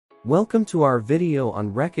Welcome to our video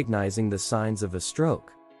on recognizing the signs of a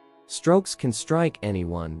stroke. Strokes can strike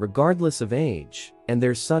anyone regardless of age, and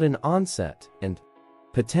their sudden onset and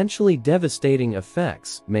potentially devastating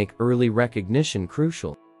effects make early recognition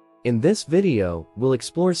crucial. In this video, we'll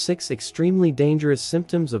explore 6 extremely dangerous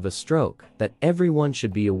symptoms of a stroke that everyone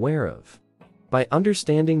should be aware of. By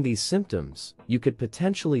understanding these symptoms, you could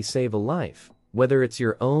potentially save a life, whether it's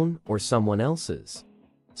your own or someone else's.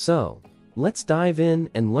 So, let's dive in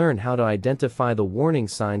and learn how to identify the warning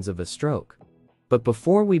signs of a stroke. But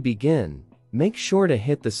before we begin, make sure to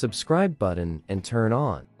hit the subscribe button and turn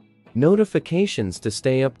on notifications to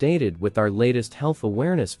stay updated with our latest health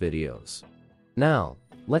awareness videos. Now,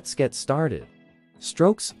 let's get started.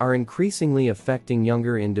 Strokes are increasingly affecting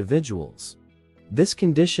younger individuals. This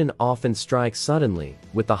condition often strikes suddenly,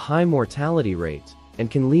 with a high mortality rate, and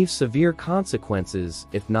can leave severe consequences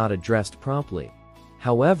if not addressed promptly.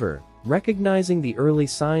 However, recognizing the early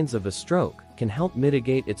signs of a stroke can help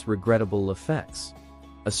mitigate its regrettable effects.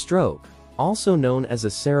 A stroke, also known as a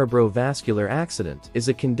cerebrovascular accident, is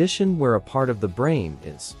a condition where a part of the brain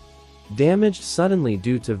is damaged suddenly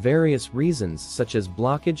due to various reasons such as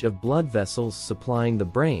blockage of blood vessels supplying the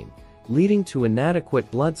brain, leading to inadequate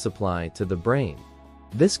blood supply to the brain.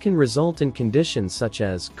 This can result in conditions such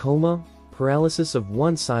as coma, paralysis of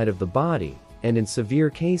one side of the body, and in severe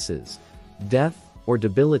cases, death or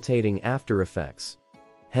debilitating aftereffects.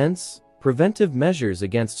 Hence, preventive measures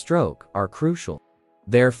against stroke are crucial.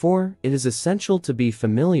 Therefore, it is essential to be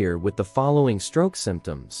familiar with the following stroke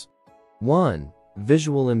symptoms. 1.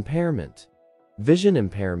 Visual impairment. Vision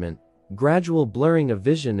impairment, gradual blurring of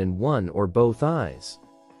vision in one or both eyes.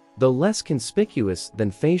 Though less conspicuous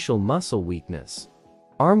than facial muscle weakness,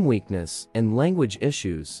 arm weakness and language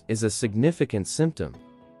issues is a significant symptom.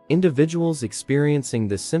 Individuals experiencing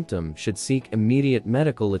this symptom should seek immediate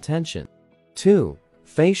medical attention. 2.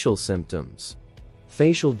 Facial symptoms.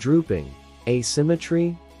 Facial drooping,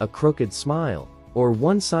 asymmetry, a crooked smile, or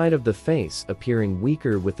one side of the face appearing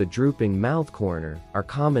weaker with a drooping mouth corner are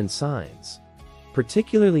common signs.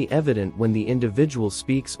 Particularly evident when the individual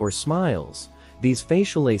speaks or smiles, these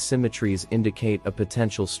facial asymmetries indicate a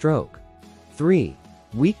potential stroke. 3.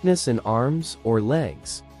 Weakness in arms or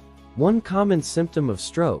legs. One common symptom of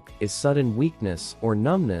stroke is sudden weakness or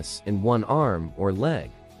numbness in one arm or leg,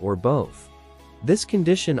 or both. This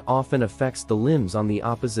condition often affects the limbs on the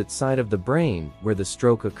opposite side of the brain where the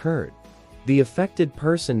stroke occurred. The affected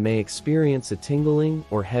person may experience a tingling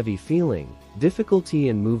or heavy feeling, difficulty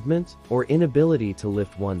in movement, or inability to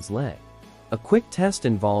lift one's leg. A quick test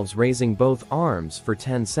involves raising both arms for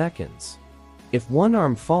 10 seconds. If one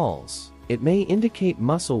arm falls, it may indicate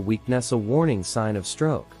muscle weakness, a warning sign of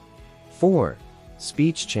stroke. 4.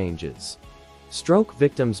 Speech changes. Stroke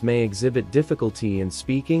victims may exhibit difficulty in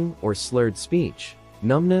speaking or slurred speech,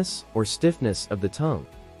 numbness or stiffness of the tongue,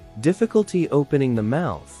 difficulty opening the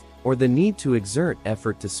mouth, or the need to exert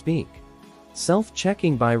effort to speak.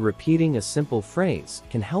 Self-checking by repeating a simple phrase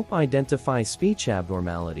can help identify speech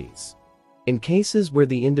abnormalities. In cases where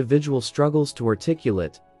the individual struggles to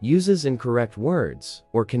articulate, uses incorrect words,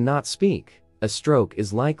 or cannot speak, a stroke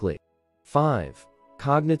is likely. 5.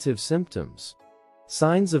 Cognitive symptoms.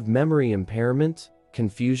 Signs of memory impairment,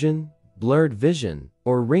 confusion, blurred vision,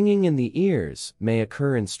 or ringing in the ears may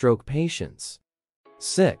occur in stroke patients.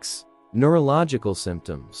 6. Neurological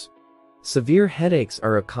symptoms. Severe headaches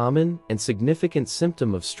are a common and significant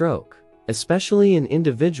symptom of stroke, especially in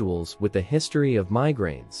individuals with a history of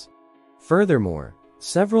migraines. Furthermore,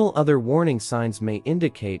 several other warning signs may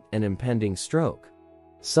indicate an impending stroke.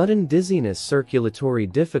 Sudden dizziness, circulatory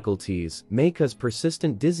difficulties may cause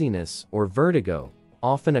persistent dizziness or vertigo,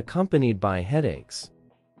 often accompanied by headaches.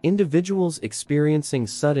 Individuals experiencing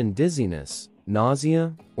sudden dizziness,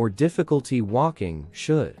 nausea, or difficulty walking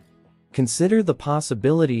should consider the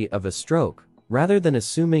possibility of a stroke rather than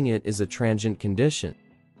assuming it is a transient condition.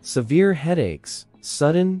 Severe headaches,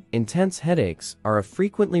 sudden, intense headaches are a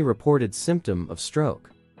frequently reported symptom of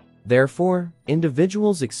stroke. Therefore,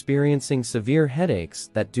 individuals experiencing severe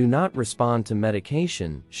headaches that do not respond to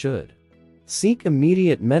medication should seek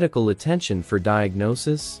immediate medical attention for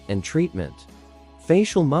diagnosis and treatment.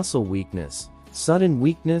 Facial muscle weakness, sudden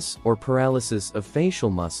weakness or paralysis of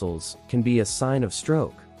facial muscles can be a sign of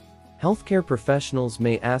stroke. Healthcare professionals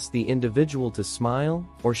may ask the individual to smile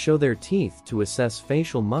or show their teeth to assess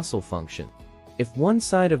facial muscle function. If one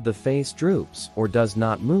side of the face droops or does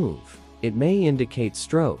not move, it may indicate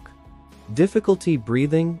stroke. Difficulty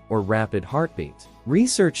breathing or rapid heartbeat.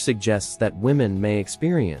 Research suggests that women may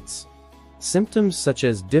experience symptoms such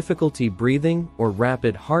as difficulty breathing or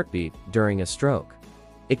rapid heartbeat during a stroke.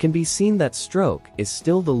 It can be seen that stroke is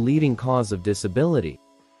still the leading cause of disability.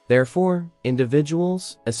 Therefore,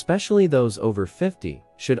 individuals, especially those over 50,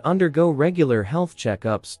 should undergo regular health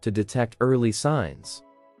checkups to detect early signs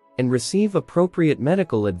and receive appropriate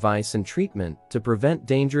medical advice and treatment to prevent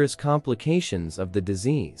dangerous complications of the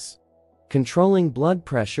disease. Controlling blood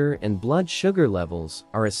pressure and blood sugar levels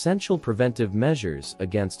are essential preventive measures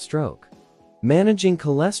against stroke. Managing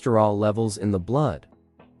cholesterol levels in the blood,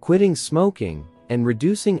 quitting smoking, and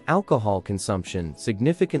reducing alcohol consumption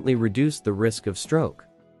significantly reduce the risk of stroke.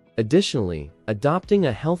 Additionally, adopting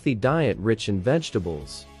a healthy diet rich in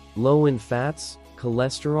vegetables, low in fats,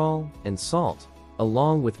 cholesterol, and salt,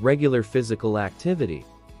 along with regular physical activity,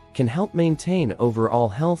 can help maintain overall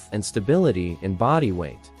health and stability in body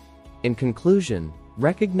weight. In conclusion,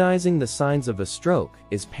 recognizing the signs of a stroke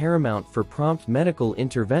is paramount for prompt medical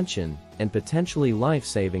intervention and potentially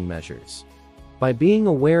life-saving measures. By being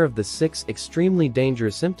aware of the 6 extremely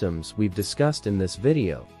dangerous symptoms we've discussed in this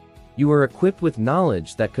video, you are equipped with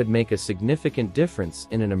knowledge that could make a significant difference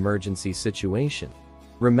in an emergency situation.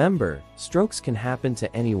 Remember, strokes can happen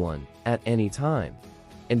to anyone, at any time,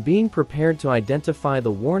 and being prepared to identify the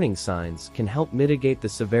warning signs can help mitigate the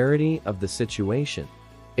severity of the situation.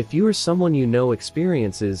 If you or someone you know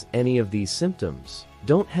experiences any of these symptoms,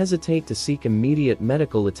 don't hesitate to seek immediate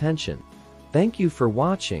medical attention. Thank you for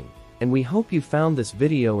watching, and we hope you found this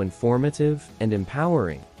video informative and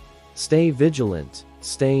empowering. Stay vigilant,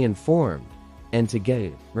 stay informed, and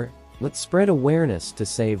together, let's spread awareness to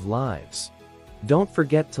save lives. Don't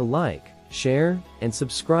forget to like, share, and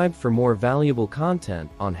subscribe for more valuable content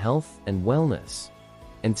on health and wellness.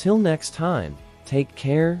 Until next time, take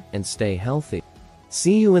care and stay healthy.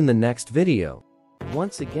 See you in the next video.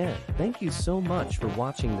 Once again, thank you so much for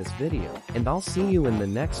watching this video, and I'll see you in the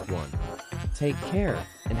next one. Take care,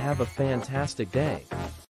 and have a fantastic day.